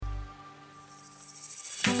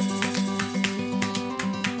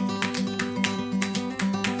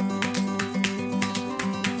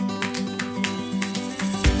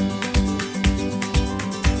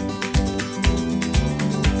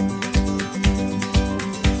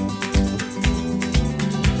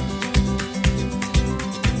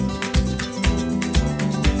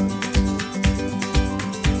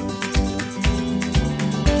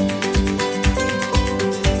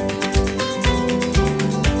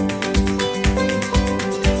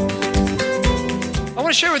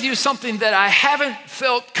want to share with you something that I haven't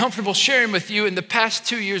felt comfortable sharing with you in the past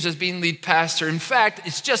 2 years as being lead pastor. In fact,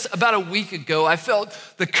 it's just about a week ago, I felt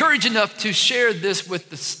the courage enough to share this with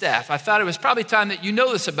the staff. I thought it was probably time that you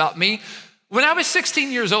know this about me. When I was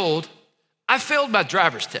 16 years old, I failed my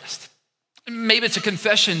driver's test. Maybe it's a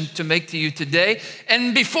confession to make to you today.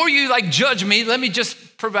 And before you judge me, let me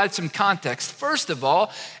just provide some context. First of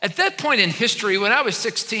all, at that point in history, when I was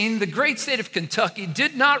 16, the great state of Kentucky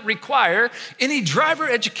did not require any driver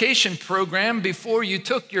education program before you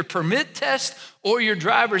took your permit test or your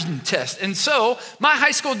driver's test. And so my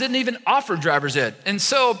high school didn't even offer driver's ed. And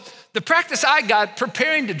so the practice I got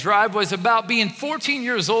preparing to drive was about being 14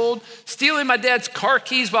 years old, stealing my dad's car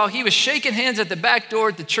keys while he was shaking hands at the back door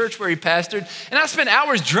at the church where he pastored. And I spent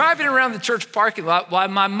hours driving around the church parking lot while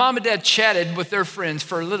my mom and dad chatted with their friends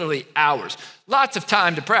for literally hours. Lots of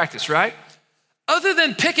time to practice, right? Other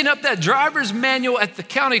than picking up that driver's manual at the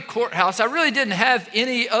county courthouse, I really didn't have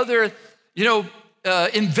any other,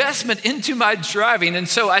 investment into my driving. And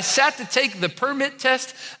so I sat to take the permit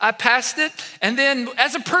test. I passed it. And then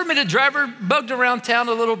as a permitted driver, bugged around town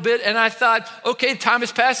a little bit. And I thought, okay, time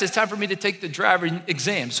has passed. It's time for me to take the driving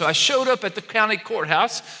exam. So I showed up at the county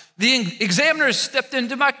courthouse. The examiners stepped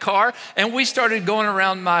into my car and we started going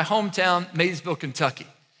around my hometown, Maysville, Kentucky.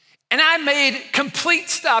 And I made complete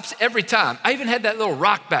stops every time. I even had that little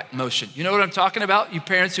rock back motion. You know what I'm talking about? You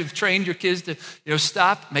parents who've trained your kids to,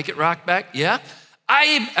 stop, make it rock back. Yeah.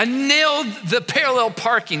 I nailed the parallel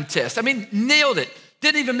parking test. Nailed it.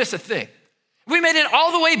 Didn't even miss a thing. We made it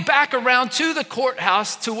all the way back around to the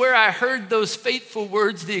courthouse to where I heard those fateful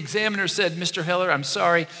words. The examiner said, "Mr. Heller, I'm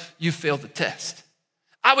sorry, you failed the test."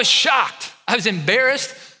 I was shocked. I was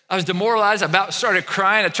embarrassed. I was demoralized. I about started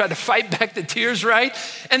crying. I tried to fight back the tears, right?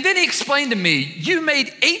 And then he explained to me, "You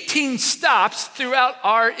made 18 stops throughout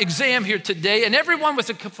our exam here today, and every one was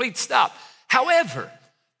a complete stop. However,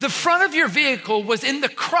 the front of your vehicle was in the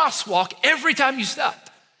crosswalk every time you stopped.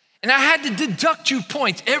 And I had to deduct you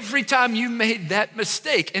points every time you made that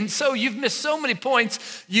mistake. And so you've missed so many points,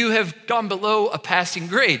 you have gone below a passing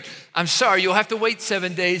grade. I'm sorry, you'll have to wait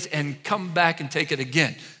 7 days and come back and take it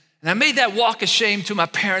again." And I made that walk of shame to my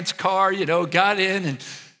parents' car, got in. And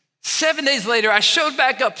 7 days later, I showed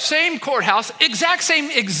back up, same courthouse, exact same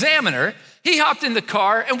examiner. He hopped in the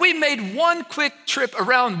car and we made one quick trip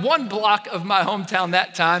around one block of my hometown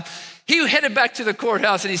that time. He headed back to the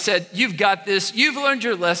courthouse and he said, "You've got this. You've learned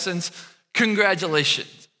your lessons.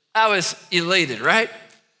 Congratulations." I was elated, right?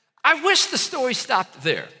 I wish the story stopped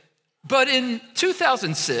there. But in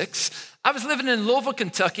 2006, I was living in Louisville,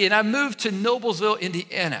 Kentucky, and I moved to Noblesville,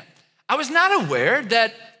 Indiana. I was not aware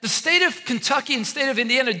that the state of Kentucky and state of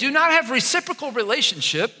Indiana do not have reciprocal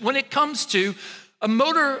relationship when it comes to a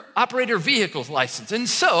motor operator vehicles license. And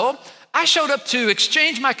so I showed up to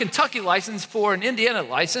exchange my Kentucky license for an Indiana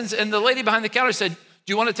license, and the lady behind the counter said,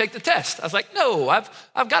 "Do you want to take the test?" I was like, "No,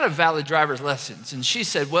 I've got a valid driver's license." And she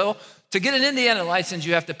said, "Well, to get an Indiana license,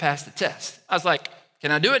 you have to pass the test." I was like,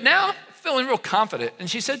 "Can I do it now?" Feeling real confident. And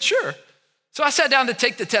she said, "Sure." So I sat down to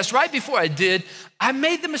take the test. Right before I did, I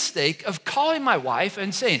made the mistake of calling my wife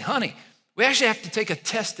and saying, "Honey, we actually have to take a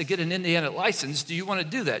test to get an Indiana license. Do you want to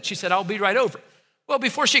do that?" She said, "I'll be right over." Well,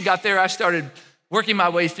 before she got there, I started working my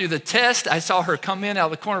way through the test. I saw her come in out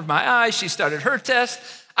of the corner of my eye. She started her test.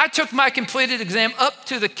 I took my completed exam up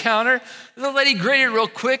to the counter. The lady graded real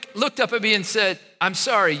quick, looked up at me and said, "I'm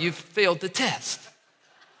sorry, you've failed the test."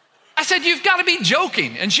 I said, "You've got to be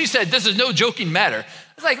joking." And she said, "This is no joking matter."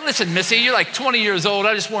 I was like, "Listen, Missy, you're 20 years old.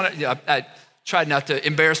 I just want to," I tried not to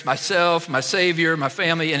embarrass myself, my Savior, my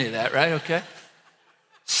family, any of that, right? Okay.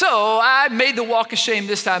 So I made the walk of shame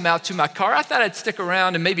this time out to my car. I thought I'd stick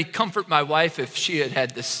around and maybe comfort my wife if she had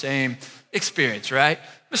had the same experience, right?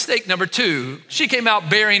 Mistake number 2, she came out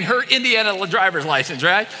bearing her Indiana driver's license,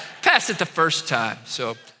 right? Passed it the first time.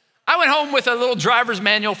 So I went home with a little driver's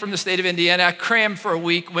manual from the state of Indiana. I crammed for a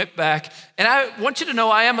week, went back. And I want you to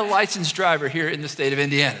know I am a licensed driver here in the state of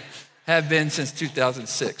Indiana. Have been since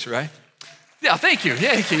 2006, right? Yeah, thank you.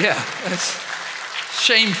 Yeah. That's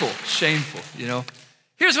shameful.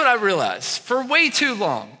 Here's what I realized. For way too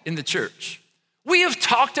long in the church, we have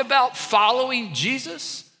talked about following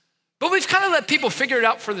Jesus, but we've kind of let people figure it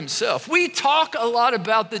out for themselves. We talk a lot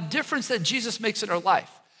about the difference that Jesus makes in our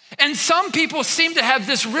life. And some people seem to have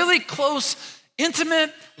this really close,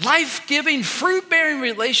 intimate, life-giving, fruit-bearing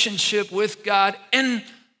relationship with God. And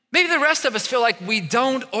maybe the rest of us feel like we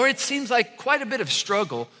don't, or it seems like quite a bit of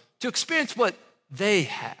struggle to experience what they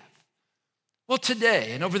have. Well,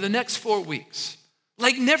 today and over the next 4 weeks,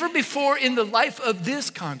 like never before in the life of this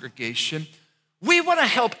congregation, we want to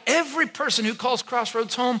help every person who calls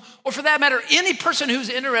Crossroads home, or for that matter, any person who's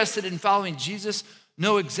interested in following Jesus,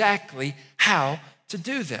 know exactly how to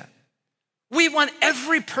do that. We want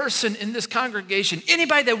every person in this congregation,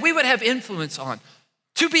 anybody that we would have influence on,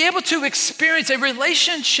 to be able to experience a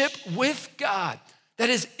relationship with God that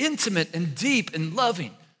is intimate and deep and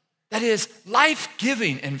loving, that is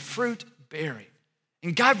life-giving and fruit-bearing.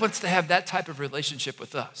 And God wants to have that type of relationship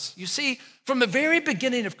with us. You see, from the very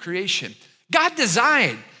beginning of creation, God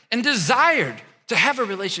designed and desired to have a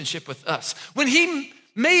relationship with us. When he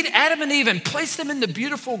made Adam and Eve and placed them in the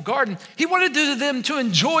beautiful garden, he wanted them to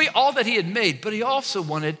enjoy all that he had made, but he also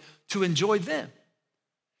wanted to enjoy them.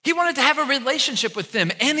 He wanted to have a relationship with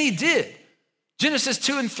them, and he did. Genesis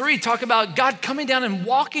 2 and 3 talk about God coming down and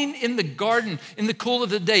walking in the garden in the cool of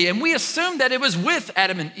the day. And we assume that it was with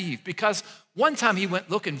Adam and Eve because one time he went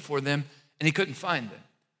looking for them and he couldn't find them.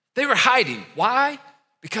 They were hiding. Why?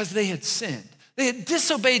 Because they had sinned. They had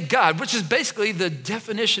disobeyed God, which is basically the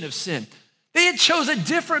definition of sin. They had chose a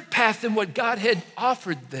different path than what God had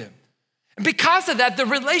offered them. And because of that, the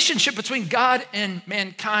relationship between God and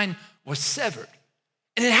mankind was severed.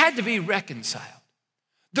 And it had to be reconciled.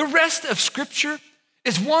 The rest of Scripture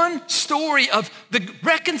is one story of the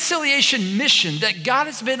reconciliation mission that God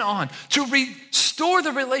has been on to restore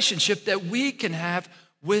the relationship that we can have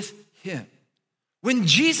with him. When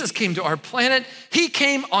Jesus came to our planet, he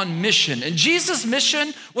came on mission. And Jesus'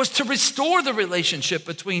 mission was to restore the relationship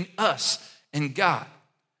between us and God.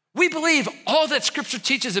 We believe all that Scripture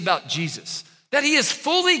teaches about Jesus, that he is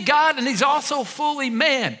fully God and he's also fully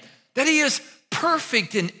man, that he is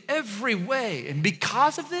perfect in every way. And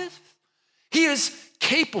because of this, he is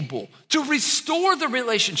capable to restore the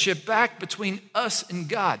relationship back between us and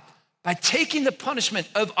God by taking the punishment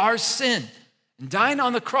of our sin and dying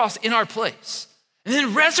on the cross in our place, and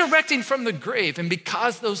then resurrecting from the grave. And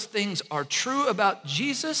because those things are true about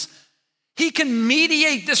Jesus, he can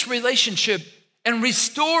mediate this relationship and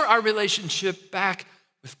restore our relationship back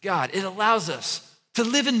with God. It allows us to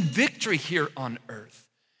live in victory here on earth,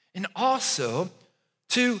 and also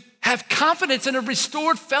to have confidence in a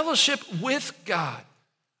restored fellowship with God,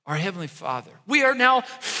 our Heavenly Father. We are now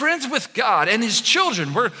friends with God and his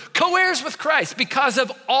children. We're co-heirs with Christ because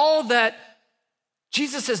of all that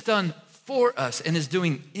Jesus has done for us and is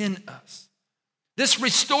doing in us. This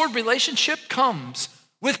restored relationship comes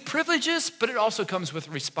with privileges, but it also comes with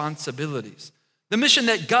responsibilities. The mission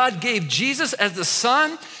that God gave Jesus as the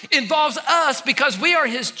Son involves us because we are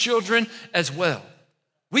his children as well.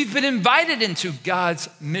 We've been invited into God's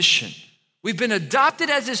mission. We've been adopted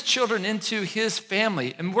as his children into his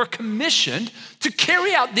family, and we're commissioned to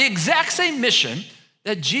carry out the exact same mission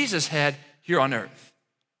that Jesus had here on earth.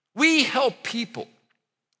 We help people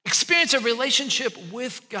experience a relationship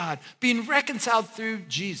with God, being reconciled through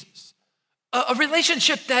Jesus. A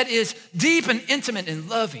relationship that is deep and intimate and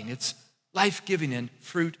loving. It's life-giving and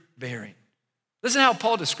fruit-bearing. Listen how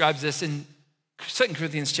Paul describes this in 2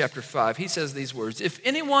 Corinthians chapter 5. He says these words: if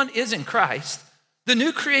anyone is in Christ, the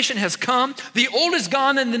new creation has come, the old is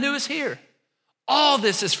gone, and the new is here. All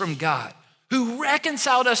this is from God, who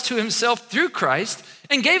reconciled us to himself through Christ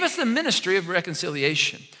and gave us the ministry of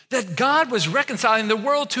reconciliation. That God was reconciling the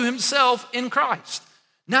world to himself in Christ,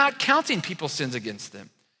 not counting people's sins against them.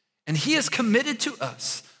 And he has committed to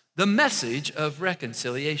us the message of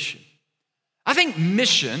reconciliation. I think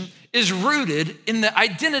mission is rooted in the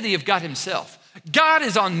identity of God himself. God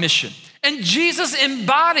is on mission, and Jesus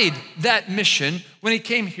embodied that mission when he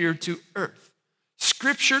came here to earth.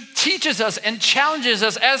 Scripture teaches us and challenges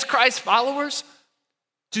us as Christ followers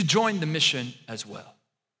to join the mission as well.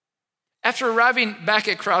 After arriving back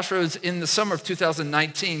at Crossroads in the summer of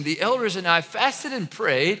 2019, the elders and I fasted and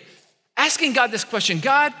prayed, asking God this question: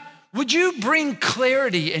 God, would you bring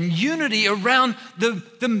clarity and unity around the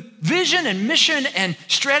vision and mission and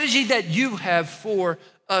strategy that you have for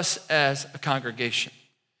us as a congregation?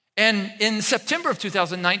 And in September of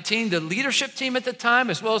 2019, the leadership team at the time,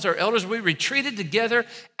 as well as our elders, we retreated together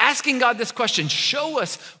asking God this question: show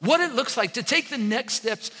us what it looks like to take the next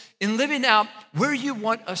steps in living out where you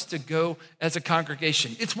want us to go as a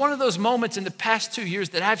congregation. It's one of those moments in the past 2 years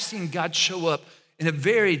that I've seen God show up in a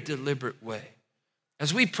very deliberate way.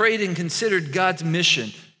 As we prayed and considered God's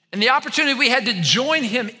mission and the opportunity we had to join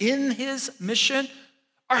him in his mission,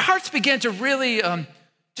 our hearts began to really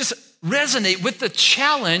just resonate with the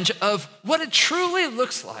challenge of what it truly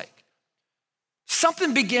looks like.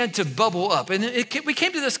 Something began to bubble up, and we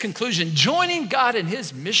came to this conclusion: joining God in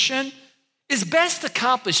his mission is best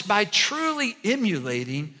accomplished by truly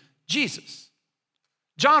emulating Jesus.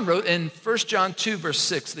 John wrote in 1 John 2, verse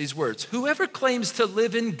 6, these words: whoever claims to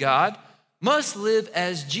live in God must live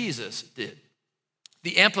as Jesus did.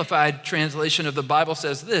 The Amplified translation of the Bible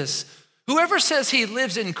says this: whoever says he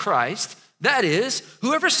lives in Christ That is,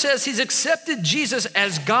 whoever says he's accepted Jesus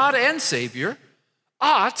as God and Savior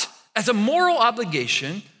ought, as a moral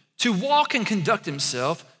obligation, to walk and conduct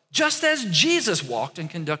himself just as Jesus walked and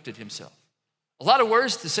conducted himself. A lot of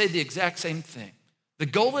words to say the exact same thing. The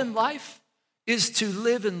goal in life is to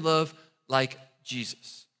live and love like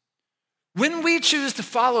Jesus. When we choose to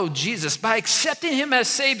follow Jesus by accepting him as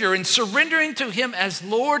Savior and surrendering to him as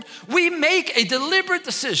Lord, we make a deliberate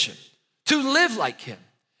decision to live like him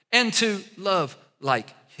and to love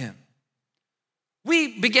like him.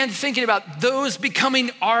 We began thinking about those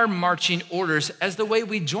becoming our marching orders as the way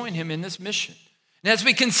we join him in this mission. And as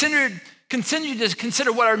we continued to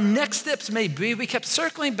consider what our next steps may be, we kept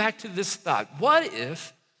circling back to this thought. What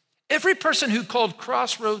if every person who called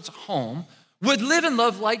Crossroads home would live and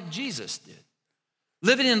love like Jesus did?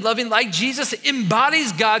 Living and loving like Jesus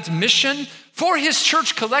embodies God's mission for his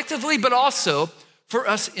church collectively, but also for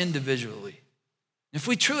us individually. If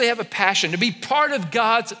we truly have a passion to be part of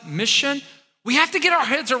God's mission, we have to get our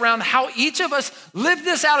heads around how each of us live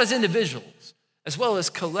this out as individuals, as well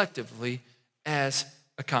as collectively as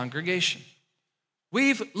a congregation.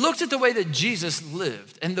 We've looked at the way that Jesus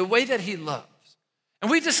lived and the way that he loves.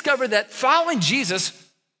 And we've discovered that following Jesus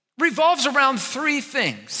revolves around three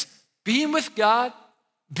things: being with God,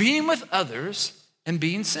 being with others, and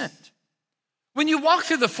being sent. When you walk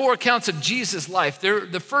through the four accounts of Jesus' life, they're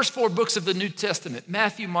the first four books of the New Testament: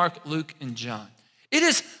 Matthew, Mark, Luke, and John. It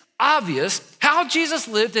is obvious how Jesus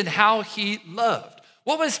lived and how he loved,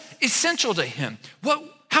 what was essential to him,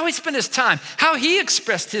 how he spent his time, how he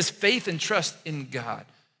expressed his faith and trust in God,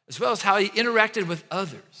 as well as how he interacted with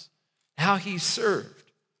others, how he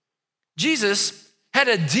served. Jesus had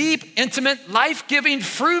a deep, intimate, life-giving,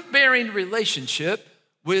 fruit-bearing relationship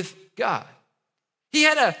with God. He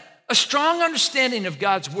had a strong understanding of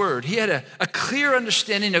God's word. He had a clear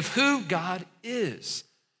understanding of who God is.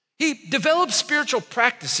 He developed spiritual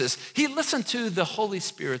practices. He listened to the Holy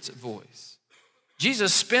Spirit's voice.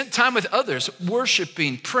 Jesus spent time with others,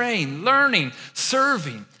 worshiping, praying, learning,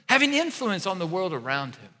 serving, having influence on the world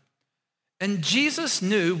around him. And Jesus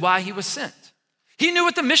knew why he was sent. He knew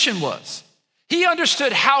what the mission was. He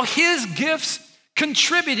understood how his gifts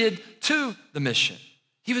contributed to the mission.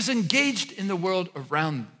 He was engaged in the world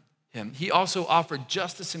around him. He also offered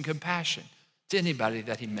justice and compassion to anybody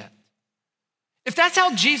that he met. If that's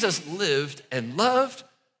how Jesus lived and loved,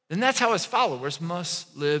 then that's how his followers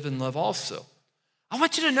must live and love also. I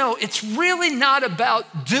want you to know it's really not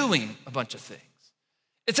about doing a bunch of things.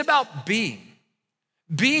 It's about being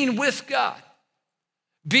with God,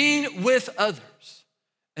 being with others,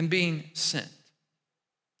 and being sent.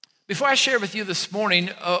 Before I share with you this morning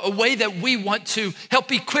a way that we want to help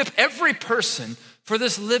equip every person for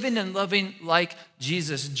this living and loving like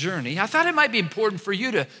Jesus journey, I thought it might be important for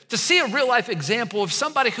you to see a real life example of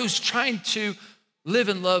somebody who's trying to live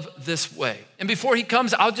and love this way. And before he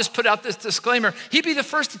comes, I'll just put out this disclaimer. He'd be the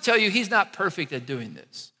first to tell you he's not perfect at doing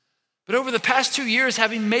this. But over the past 2 years,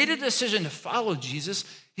 having made a decision to follow Jesus,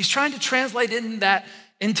 he's trying to translate that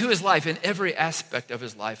into his life, in every aspect of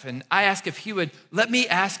his life. And I asked if he would let me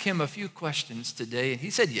ask him a few questions today, and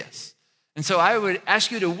he said yes. And so I would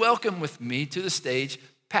ask you to welcome with me to the stage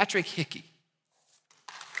Patrick Hickey.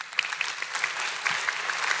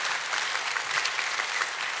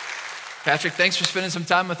 Patrick, thanks for spending some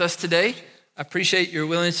time with us today. I appreciate your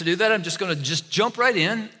willingness to do that. I'm just going to jump right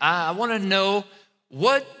in. I want to know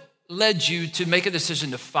what led you to make a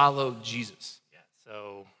decision to follow Jesus.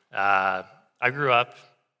 So I grew up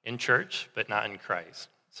in church, but not in Christ.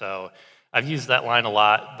 So I've used that line a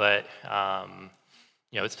lot, but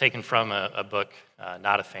it's taken from a book,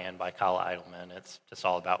 Not a Fan, by Kyle Idleman. It's just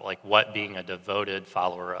all about like what being a devoted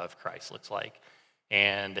follower of Christ looks like.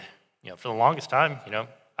 And for the longest time,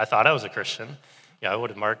 I thought I was a Christian. I would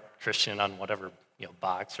have marked Christian on whatever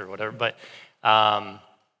box or whatever. But I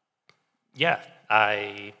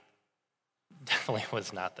definitely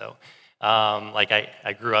was not though.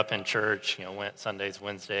 I grew up in church, went Sundays,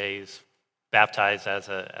 Wednesdays, baptized as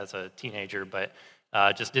a teenager, but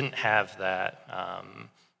just didn't have that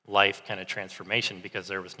life kind of transformation because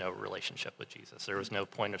there was no relationship with Jesus. There was no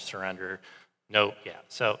point of surrender.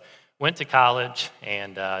 So went to college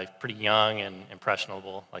and pretty young and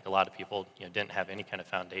impressionable, like a lot of people, didn't have any kind of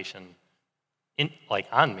foundation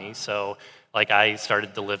on me. So I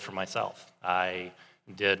started to live for myself. I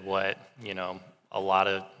did what, a lot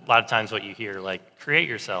of times what you hear, like create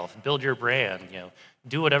yourself, build your brand,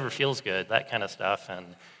 do whatever feels good, that kind of stuff. And,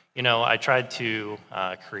 I tried to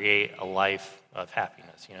create a life of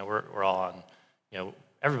happiness. We're all on,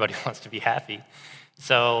 everybody wants to be happy.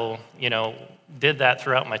 So, did that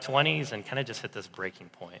throughout my 20s and kind of just hit this breaking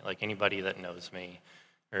point. Like anybody that knows me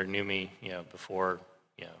or knew me, before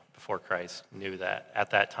Christ, knew that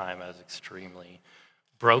at that time I was extremely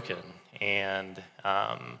broken, and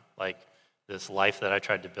like this life that I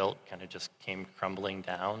tried to build kind of just came crumbling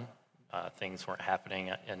down. Things weren't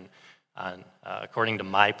happening according to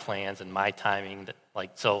my plans and my timing.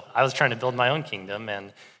 So I was trying to build my own kingdom,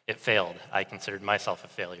 and it failed. I considered myself a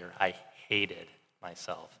failure. I hated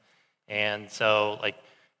myself, and so kind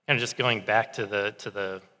of just going back to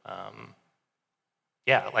the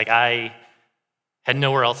I had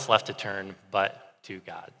nowhere else left to turn but to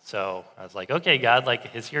God. So I was like, okay, God,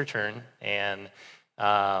 it's your turn, and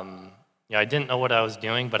I didn't know what I was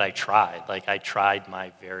doing, but I tried. I tried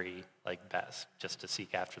my very best just to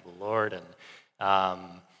seek after the Lord. And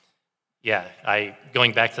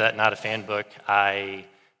going back to that Not a Fan book, I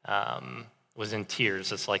was in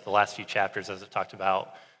tears. It's the last few chapters, as it talked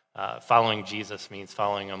about following Jesus means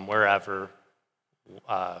following him wherever,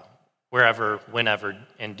 whenever,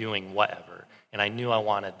 and doing whatever. And I knew I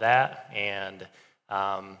wanted that. And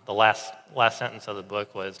the last sentence of the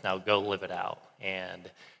book was, now go live it out. And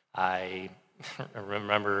I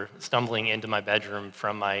remember stumbling into my bedroom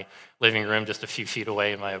from my living room just a few feet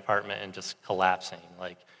away in my apartment and just collapsing,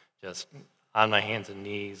 just on my hands and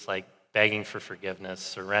knees, begging for forgiveness,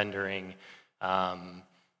 surrendering,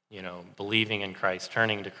 believing in Christ,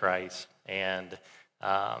 turning to Christ. And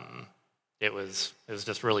it was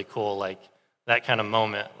just really cool, that kind of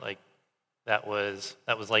moment, that was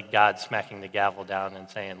God smacking the gavel down and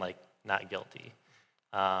saying, not guilty.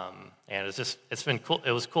 And it's been cool.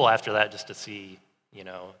 It was cool after that just to see,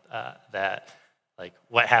 that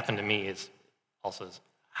what happened to me is also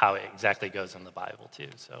how it exactly goes in the Bible too.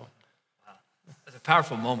 So, it's a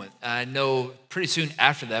powerful moment. I know pretty soon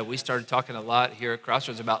after that, we started talking a lot here at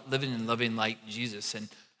Crossroads about living and loving like Jesus. And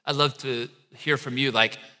I'd love to hear from you,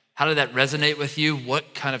 how did that resonate with you?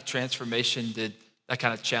 What kind of transformation did that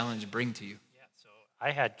kind of challenge bring to you?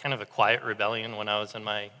 I had kind of a quiet rebellion when I was in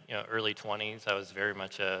my early 20s. I was very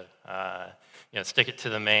much a stick it to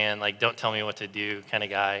the man, don't tell me what to do kind of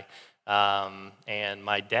guy. And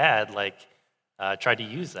my dad tried to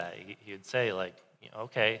use that. He would say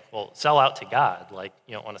okay, well, sell out to God.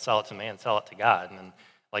 You don't want to sell it to man, sell it to God. And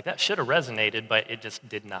that should have resonated, but it just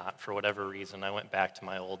did not for whatever reason. I went back to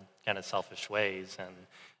my old kind of selfish ways. And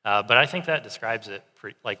but I think that describes it.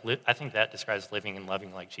 I think that describes living and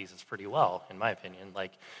loving like Jesus pretty well, in my opinion.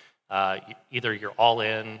 Either you're all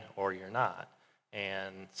in or you're not.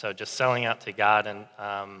 And so just selling out to God, and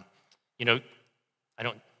I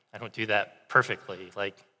don't do that perfectly.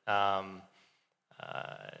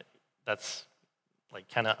 That's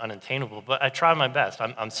kind of unattainable, but I try my best.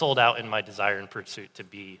 I'm sold out in my desire and pursuit to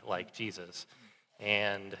be like Jesus.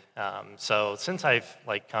 And so since I've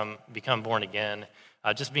become born again,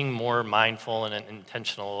 just being more mindful and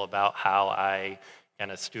intentional about how I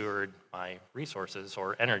kind of steward my resources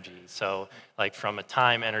or energy. So from a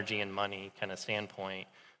time, energy, and money kind of standpoint,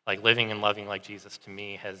 living and loving like Jesus to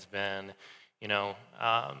me has been,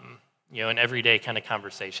 an everyday kind of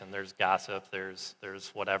conversation. There's gossip, there's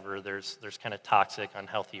whatever, there's kind of toxic,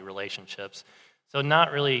 unhealthy relationships. So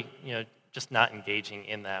not really, just not engaging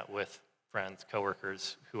in that with friends,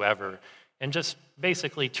 coworkers, whoever, and just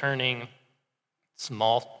basically turning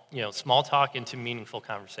small talk into meaningful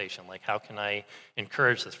conversation. How can I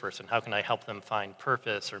encourage this person? How can I help them find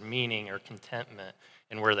purpose or meaning or contentment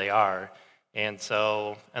in where they are? And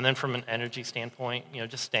so, and then from an energy standpoint,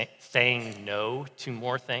 just saying no to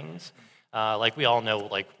more things. We all know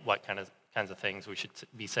what kinds of things we should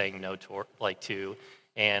be saying no to,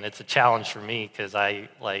 and it's a challenge for me because I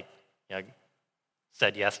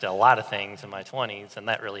said yes to a lot of things in my 20s, and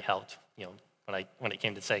that really helped, when it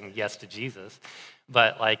came to saying yes to Jesus.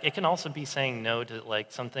 But it can also be saying no to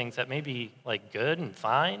some things that may be good and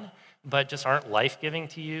fine, but just aren't life-giving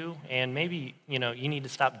to you, and maybe you need to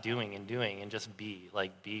stop doing and just be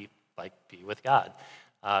with God.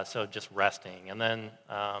 So just resting, and then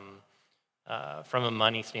from a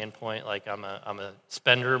money standpoint, I'm a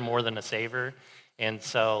spender more than a saver, and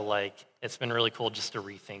so it's been really cool just to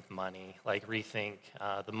rethink money, rethink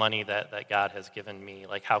the money that God has given me.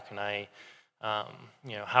 How can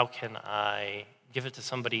I give it to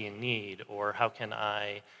somebody in need, or how can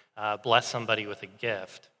I bless somebody with a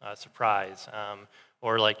gift, a surprise,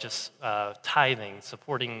 or just tithing,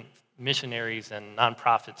 supporting missionaries and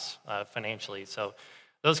nonprofits financially. So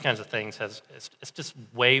those kinds of things it's just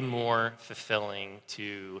way more fulfilling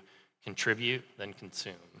to contribute than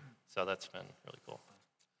consume. So that's been really cool.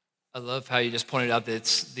 I love how you just pointed out that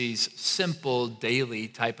it's these simple daily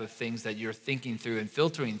type of things that you're thinking through and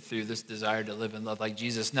filtering through this desire to live and love like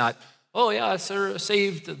Jesus. Not, oh yeah, I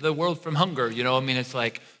saved the world from hunger. It's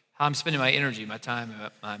how I'm spending my energy, my time,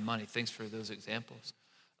 and my money. Thanks for those examples.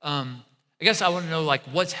 I guess I want to know, like,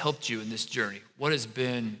 what's helped you in this journey? What has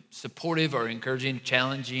been supportive or encouraging,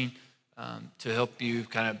 challenging to help you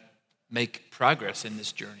kind of make progress in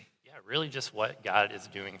this journey? Yeah, really just what God is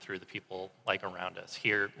doing through the people like around us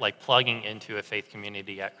here, like plugging into a faith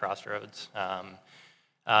community at Crossroads,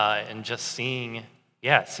 and just seeing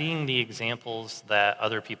the examples that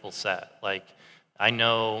other people set. Like, I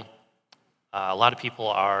know a lot of people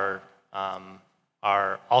are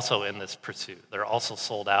also in this pursuit. They're also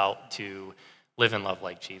sold out to live and love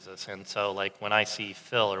like Jesus. And so, like, when I see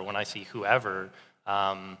Phil or when I see whoever,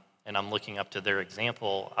 and I'm looking up to their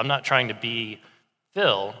example, I'm not trying to be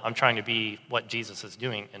Phil. I'm trying to be what Jesus is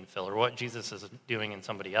doing in Phil or what Jesus is doing in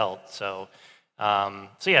somebody else. So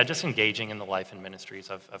yeah, just engaging in the life and ministries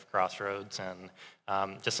of Crossroads, and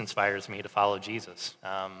just inspires me to follow Jesus.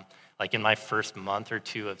 Like, in my first month or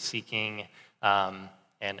two of seeking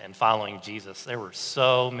and following Jesus, there were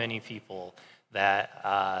so many people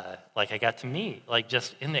that like I got to meet, like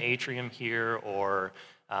just in the atrium here or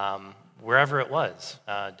wherever it was,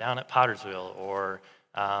 down at Pottersville or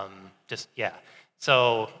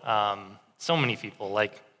So so many people,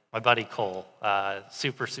 like my buddy Cole,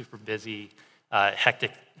 super busy,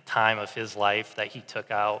 hectic time of his life that he took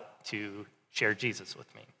out to share Jesus with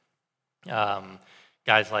me.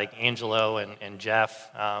 Guys like Angelo and Jeff,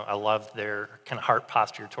 I love their kind of heart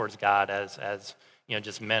posture towards God as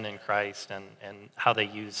just men in Christ, and how they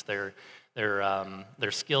use their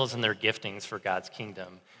skills and their giftings for God's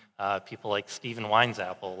kingdom. People like Stephen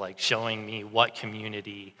Winesapple, like showing me what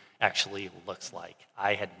community actually looks like.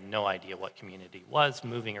 I had no idea what community was,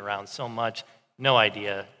 moving around so much, no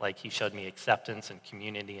idea. Like, he showed me acceptance and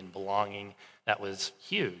community and belonging. That was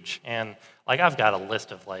huge. And like, I've got a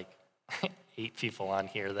list of like 8 people on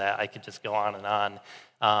here that I could just go on and on.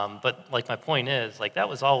 But like, my point is, like, that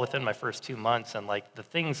was all within my first 2 months, and like the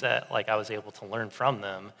things that like I was able to learn from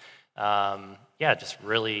them, just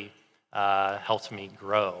really helped me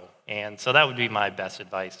grow. And so that would be my best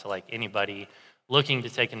advice to like anybody looking to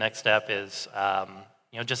take a next step is,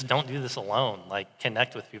 just don't do this alone. Like,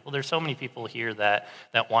 connect with people. There's so many people here that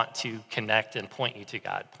want to connect and point you to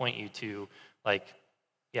God, point you to like,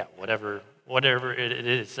 whatever it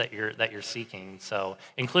is that you're seeking. So,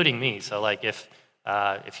 including me. So, like, if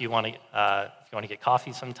you want to get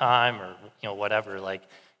coffee sometime or whatever, like,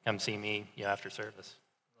 come see me after service.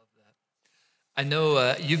 I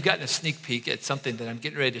know you've gotten a sneak peek at something that I'm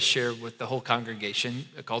getting ready to share with the whole congregation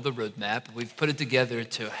called the Roadmap. We've put it together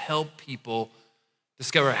to help people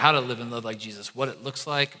discover how to live and love like Jesus, what it looks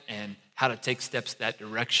like, and how to take steps that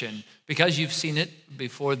direction. Because you've seen it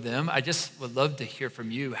before them, I just would love to hear from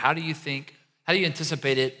you. How do you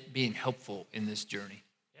anticipate it being helpful in this journey?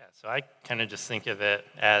 Yeah, so I kind of just think of it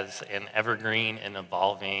as an evergreen and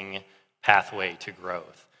evolving pathway to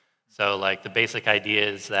growth. So like, the basic idea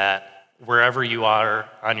is that wherever you are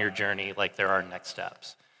on your journey, like, there are next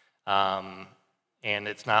steps. And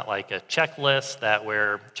it's not like a checklist that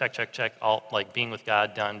where check, all like being with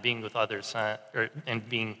God, done, being with others, sent, and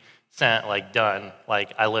being sent, like, done,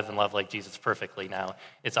 like I live and love like Jesus perfectly now.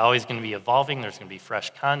 It's always going to be evolving. There's going to be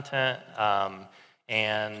fresh content.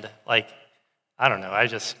 And like, I don't know,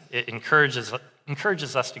 it encourages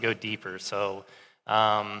us to go deeper. So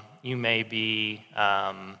you may be,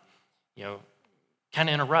 kind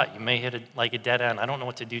of in a rut. You may hit a dead end. I don't know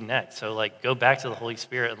what to do next. So like, go back to the Holy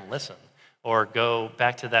Spirit and listen, or go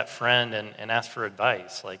back to that friend and ask for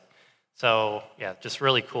advice. Like, so yeah, just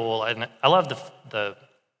really cool. And I love the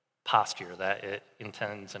posture that it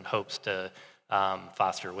intends and hopes to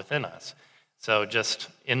foster within us. So just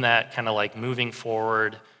in that kind of like moving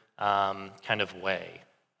forward kind of way.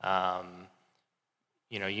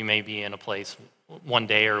 You may be in a place one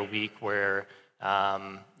day or a week where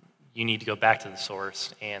you need to go back to the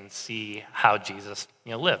source and see how Jesus,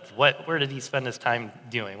 lived. Where did he spend his time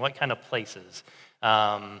doing? What kind of places?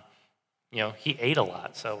 He ate a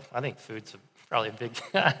lot, so I think food's probably a big,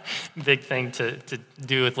 big thing to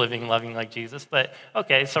do with living and loving like Jesus. But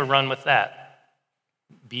okay, so run with that.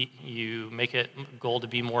 You make it a goal to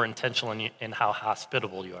be more intentional in how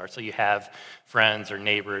hospitable you are. So you have friends or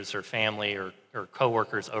neighbors or family or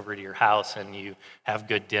coworkers over to your house, and you have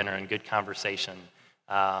good dinner and good conversation.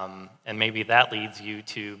 And maybe that leads you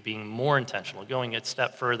to being more intentional, going a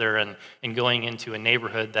step further and going into a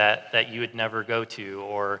neighborhood that you would never go to,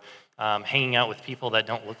 or hanging out with people that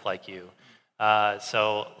don't look like you.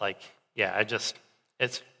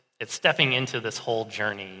 It's stepping into this whole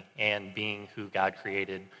journey and being who God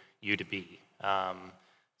created you to be. I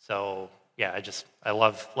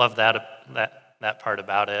love that part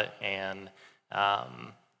about it, and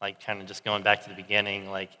like kind of just going back to the beginning,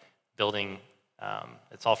 like building.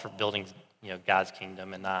 It's all for building, God's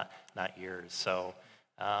kingdom and not yours. So,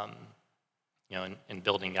 in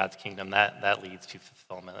building God's kingdom, that leads to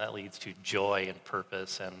fulfillment. That leads to joy and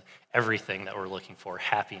purpose and everything that we're looking for,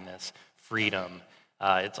 happiness, freedom.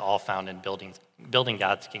 It's all found in building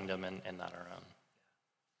God's kingdom and not our own.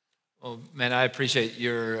 Well, man, I appreciate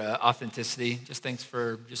your authenticity. Just thanks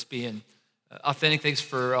for just being authentic. Thanks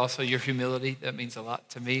for also your humility. That means a lot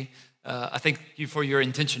to me. I thank you for your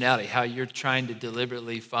intentionality, how you're trying to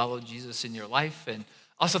deliberately follow Jesus in your life. And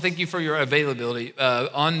also thank you for your availability.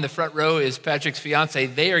 On the front row is Patrick's fiance.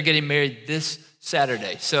 They are getting married this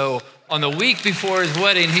Saturday. So on the week before his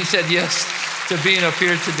wedding, he said yes to being up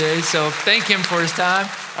here today. So thank him for his time.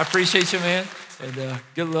 I appreciate you, man. And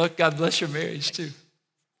good luck. God bless your marriage, too.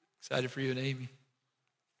 Excited for you and Amy.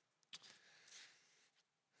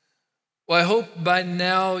 Well, I hope by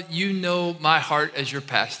now you know my heart as your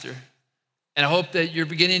pastor. And I hope that you're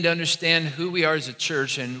beginning to understand who we are as a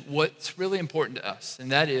church and what's really important to us.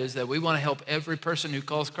 And that is that we want to help every person who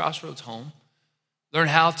calls Crossroads home learn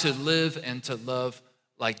how to live and to love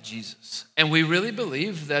like Jesus. And we really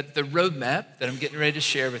believe that the roadmap that I'm getting ready to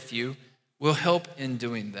share with you will help in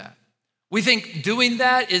doing that. We think doing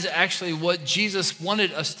that is actually what Jesus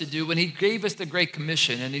wanted us to do when he gave us the Great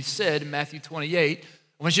Commission. And he said in Matthew 28,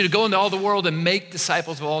 I want you to go into all the world and make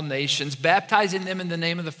disciples of all nations, baptizing them in the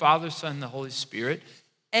name of the Father, Son, and the Holy Spirit,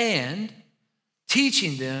 and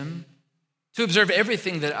teaching them to observe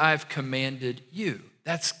everything that I've commanded you.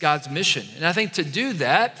 That's God's mission. And I think to do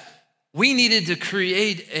that, we needed to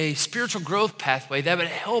create a spiritual growth pathway that would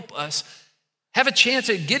help us have a chance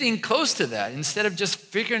at getting close to that instead of just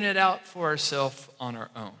figuring it out for ourselves on our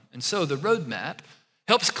own. And so the roadmap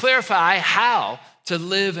helps clarify how to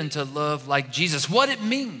live and to love like Jesus, what it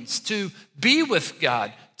means to be with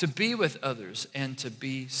God, to be with others, and to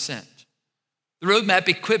be sent. The roadmap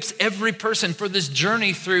equips every person for this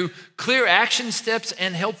journey through clear action steps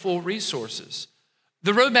and helpful resources.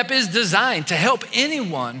 The roadmap is designed to help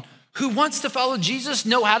anyone who wants to follow Jesus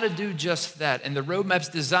know how to do just that. And the roadmap's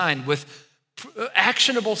designed with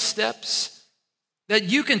actionable steps that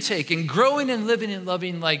you can take in growing and living and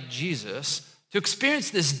loving like Jesus to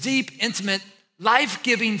experience this deep, intimate,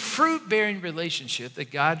 life-giving, fruit-bearing relationship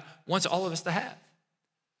that God wants all of us to have.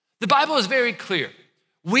 The Bible is very clear.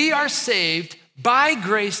 We are saved by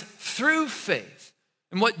grace through faith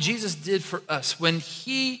in what Jesus did for us when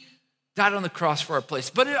he died on the cross for our place.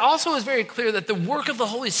 But it also is very clear that the work of the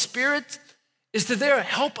Holy Spirit is to there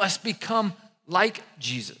help us become like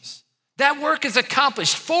Jesus. That work is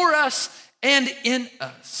accomplished for us and in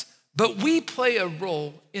us, but we play a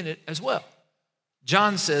role in it as well.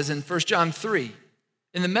 John says in 1 John 3,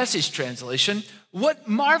 in the Message translation, what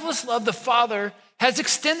marvelous love the Father has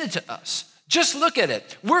extended to us. Just look at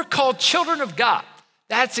it. We're called children of God.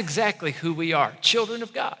 That's exactly who we are, children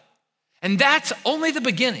of God. And that's only the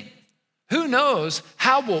beginning. Who knows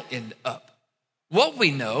how we'll end up? What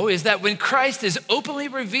we know is that when Christ is openly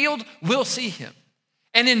revealed, we'll see him.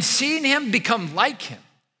 And in seeing him, become like him.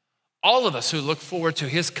 All of us who look forward to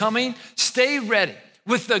his coming, stay ready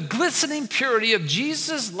with the glistening purity of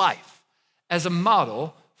Jesus' life as a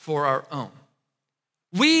model for our own.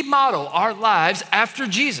 We model our lives after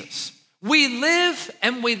Jesus. We live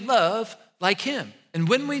and we love like him. And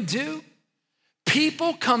when we do,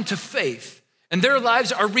 people come to faith and their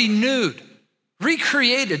lives are renewed,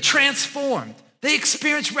 recreated, transformed. They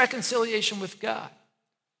experience reconciliation with God.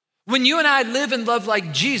 When you and I live and love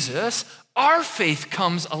like Jesus, our faith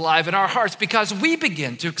comes alive in our hearts because we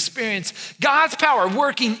begin to experience God's power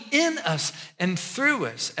working in us and through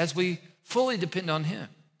us as we fully depend on him.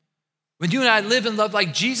 When you and I live and love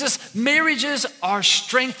like Jesus, marriages are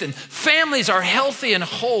strengthened, families are healthy and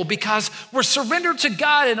whole because we're surrendered to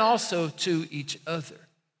God and also to each other.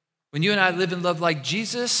 When you and I live and love like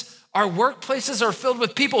Jesus, our workplaces are filled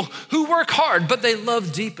with people who work hard, but they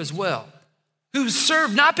love deep as well. Who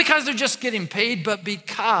serve not because they're just getting paid, but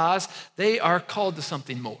because they are called to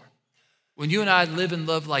something more. When you and I live and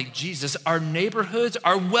love like Jesus, our neighborhoods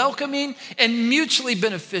are welcoming and mutually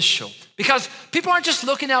beneficial because people aren't just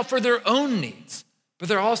looking out for their own needs, but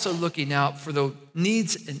they're also looking out for the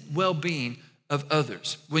needs and well-being of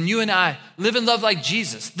others. When you and I live and love like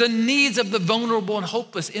Jesus, the needs of the vulnerable and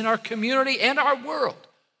hopeless in our community and our world,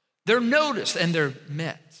 they're noticed and they're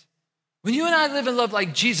met. When you and I live and love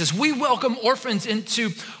like Jesus, we welcome orphans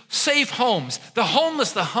into safe homes. The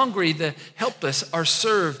homeless, the hungry, the helpless are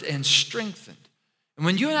served and strengthened. And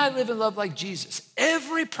when you and I live and love like Jesus,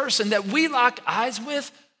 every person that we lock eyes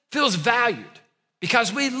with feels valued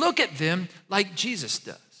because we look at them like Jesus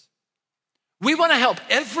does. We want to help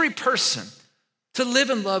every person to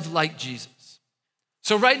live and love like Jesus.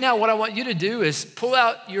 So right now, what I want you to do is pull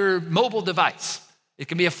out your mobile device. It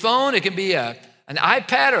can be a phone, it can be an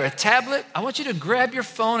iPad or a tablet. I want you to grab your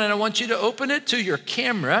phone and I want you to open it to your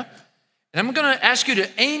camera. And I'm gonna ask you to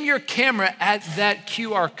aim your camera at that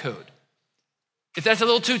QR code. If that's a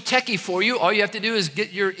little too techie for you, all you have to do is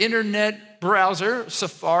get your internet browser,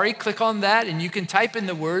 Safari, click on that, and you can type in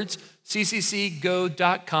the words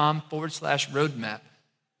cccgo.com/roadmap.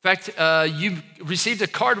 In fact, you received a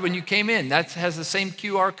card when you came in. That has the same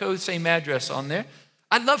QR code, same address on there.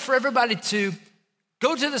 I'd love for everybody to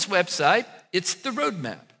go to this website. It's the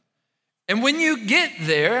roadmap. And when you get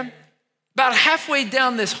there, about halfway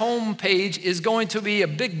down this home page is going to be a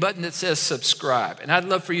big button that says subscribe. And I'd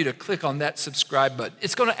love for you to click on that subscribe button.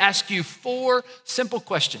 It's going to ask you 4 simple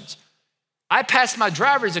questions. I passed my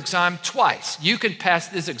driver's exam twice. You can pass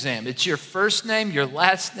this exam. It's your first name, your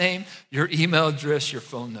last name, your email address, your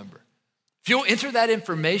phone number. If you'll enter that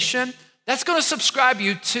information, that's going to subscribe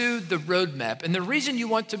you to the roadmap. And the reason you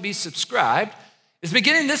want to be subscribed is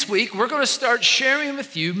beginning this week, we're going to start sharing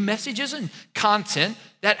with you messages and content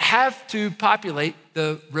that have to populate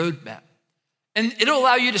the roadmap. And it'll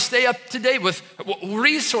allow you to stay up to date with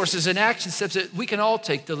resources and action steps that we can all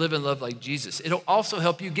take to live and love like Jesus. It'll also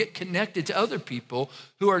help you get connected to other people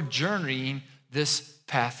who are journeying this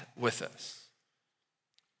path with us.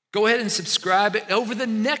 Go ahead and subscribe. Over the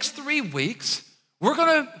next 3 weeks, we're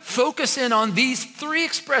gonna focus in on these 3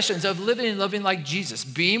 expressions of living and loving like Jesus: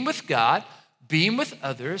 being with God, being with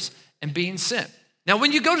others, and being sent. Now,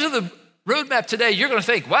 when you go to the roadmap today, you're gonna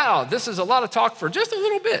think, wow, this is a lot of talk for just a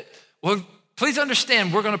little bit. Well, please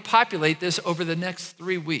understand, we're gonna populate this over the next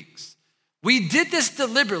 3 weeks. We did this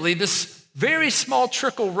deliberately, this very small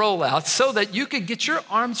trickle rollout, so that you could get your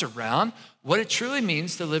arms around what it truly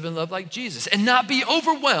means to live and love like Jesus and not be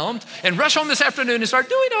overwhelmed and rush home this afternoon and start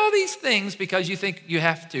doing all these things because you think you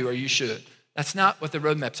have to or you should. That's not what the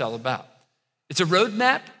roadmap's all about. It's a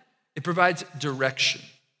roadmap. It provides direction.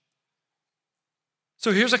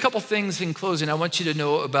 So here's a couple things in closing I want you to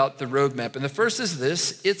know about the roadmap. And the first is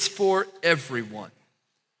this: it's for everyone.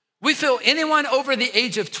 We feel anyone over the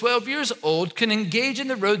age of 12 years old can engage in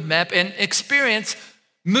the roadmap and experience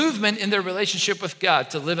movement in their relationship with God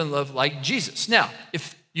to live and love like Jesus. Now,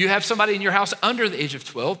 if you have somebody in your house under the age of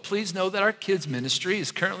 12, please know that our kids ministry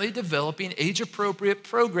is currently developing age-appropriate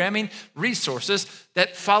programming resources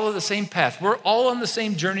that follow the same path. We're all on the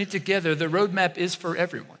same journey together. The roadmap is for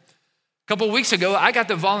everyone. A couple of weeks ago, I got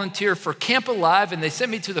to volunteer for Camp Alive, and they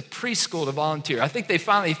sent me to the preschool to volunteer. I think they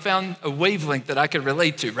finally found a wavelength that I could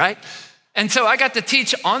relate to, right? And so I got to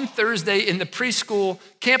teach on Thursday in the preschool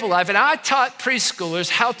Camp Alive, and I taught preschoolers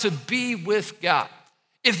how to be with God.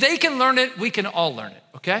 If they can learn it, we can all learn it,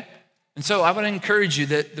 okay? And so I want to encourage you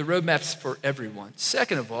that the roadmap's for everyone.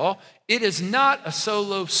 Second of all, it is not a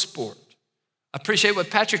solo sport. I appreciate what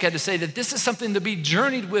Patrick had to say, that this is something to be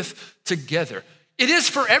journeyed with together. It is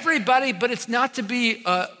for everybody, but it's not to be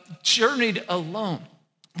journeyed alone.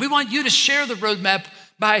 We want you to share the roadmap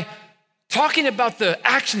by talking about the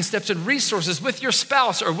action steps and resources with your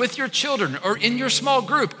spouse or with your children or in your small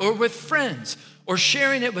group or with friends or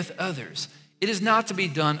sharing it with others. It is not to be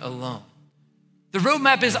done alone. The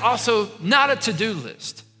roadmap is also not a to-do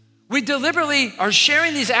list. We deliberately are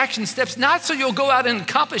sharing these action steps not so you'll go out and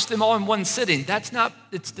accomplish them all in one sitting. That's not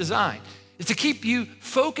its design. It's to keep you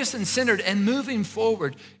focused and centered and moving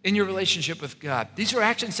forward in your relationship with God. These are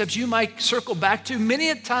action steps you might circle back to many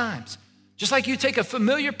a times. Just like you take a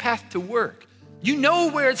familiar path to work. You know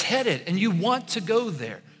where it's headed and you want to go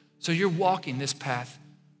there. So you're walking this path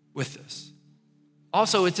with us.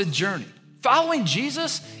 Also, it's a journey. Following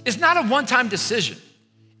Jesus is not a one-time decision.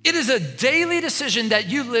 It is a daily decision that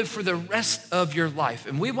you live for the rest of your life.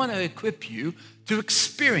 And we want to equip you to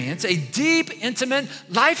experience a deep, intimate,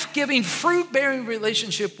 life-giving, fruit-bearing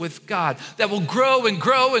relationship with God that will grow and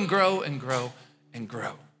grow and grow and grow and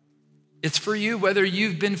grow. It's for you whether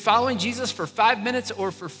you've been following Jesus for 5 minutes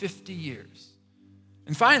or for 50 years.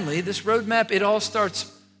 And finally, this roadmap, it all starts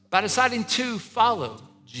by deciding to follow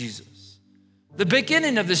Jesus. The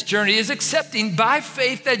beginning of this journey is accepting by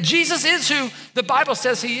faith that Jesus is who the Bible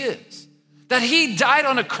says he is. That he died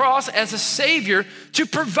on a cross as a savior to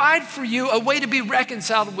provide for you a way to be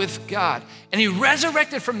reconciled with God. And he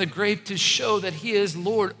resurrected from the grave to show that he is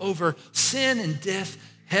Lord over sin and death,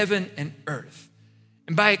 heaven and earth.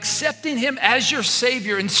 And by accepting him as your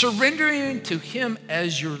savior and surrendering to him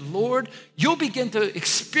as your Lord, you'll begin to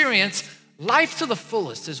experience life to the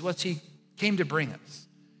fullest is what he came to bring us.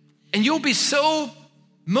 And you'll be so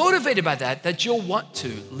motivated by that you'll want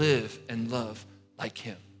to live and love like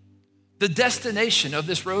him. The destination of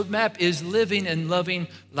this roadmap is living and loving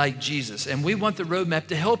like Jesus. And we want the roadmap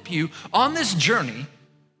to help you on this journey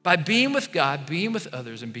by being with God, being with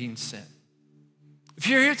others, and being sent. If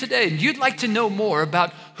you're here today and you'd like to know more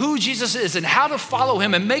about who Jesus is and how to follow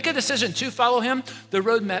him and make a decision to follow him, the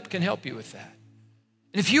roadmap can help you with that.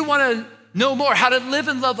 And if you want to know more how to live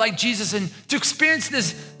and love like Jesus and to experience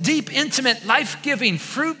this deep, intimate, life-giving,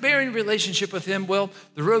 fruit-bearing relationship with him, well,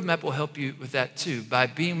 the roadmap will help you with that too, by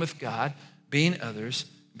being with God, being others,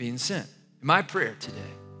 being sent. My prayer today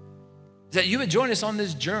is that you would join us on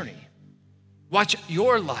this journey. Watch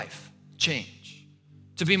your life change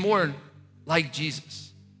to be more like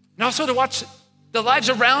Jesus. And also to watch the lives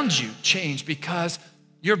around you change because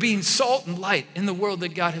you're being salt and light in the world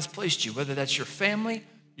that God has placed you, whether that's your family,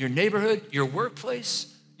 your neighborhood, your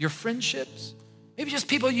workplace, your friendships, maybe just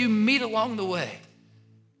people you meet along the way.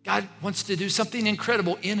 God wants to do something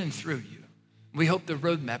incredible in and through you. We hope the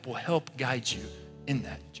roadmap will help guide you in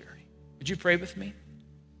that journey. Would you pray with me?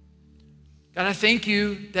 God, I thank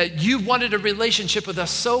you that you wanted a relationship with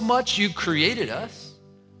us so much you created us,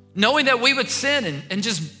 knowing that we would sin and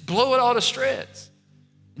just blow it all to shreds.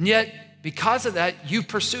 And yet, because of that, you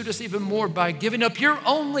pursued us even more by giving up your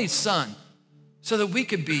only son so that we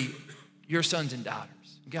could be your sons and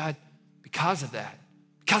daughters. God, because of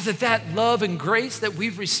that love and grace that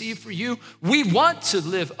we've received for you, we want to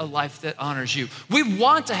live a life that honors you. We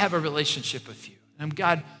want to have a relationship with you. And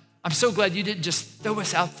God, I'm so glad you didn't just throw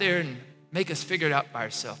us out there and make us figure it out by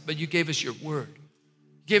ourselves, but you gave us your word.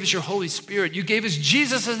 You gave us your Holy Spirit. You gave us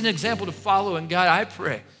Jesus as an example to follow. And God, I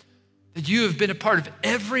pray that you have been a part of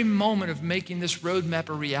every moment of making this roadmap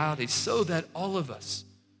a reality so that all of us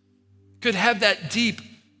could have that deep,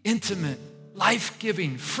 intimate,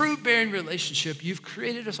 life-giving, fruit-bearing relationship you've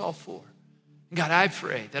created us all for. And God, I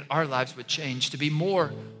pray that our lives would change to be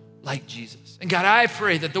more like Jesus. And God, I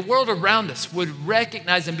pray that the world around us would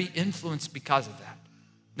recognize and be influenced because of that.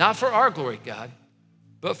 Not for our glory, God,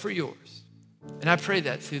 but for yours. And I pray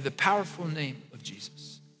that through the powerful name of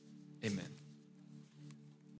Jesus. Amen.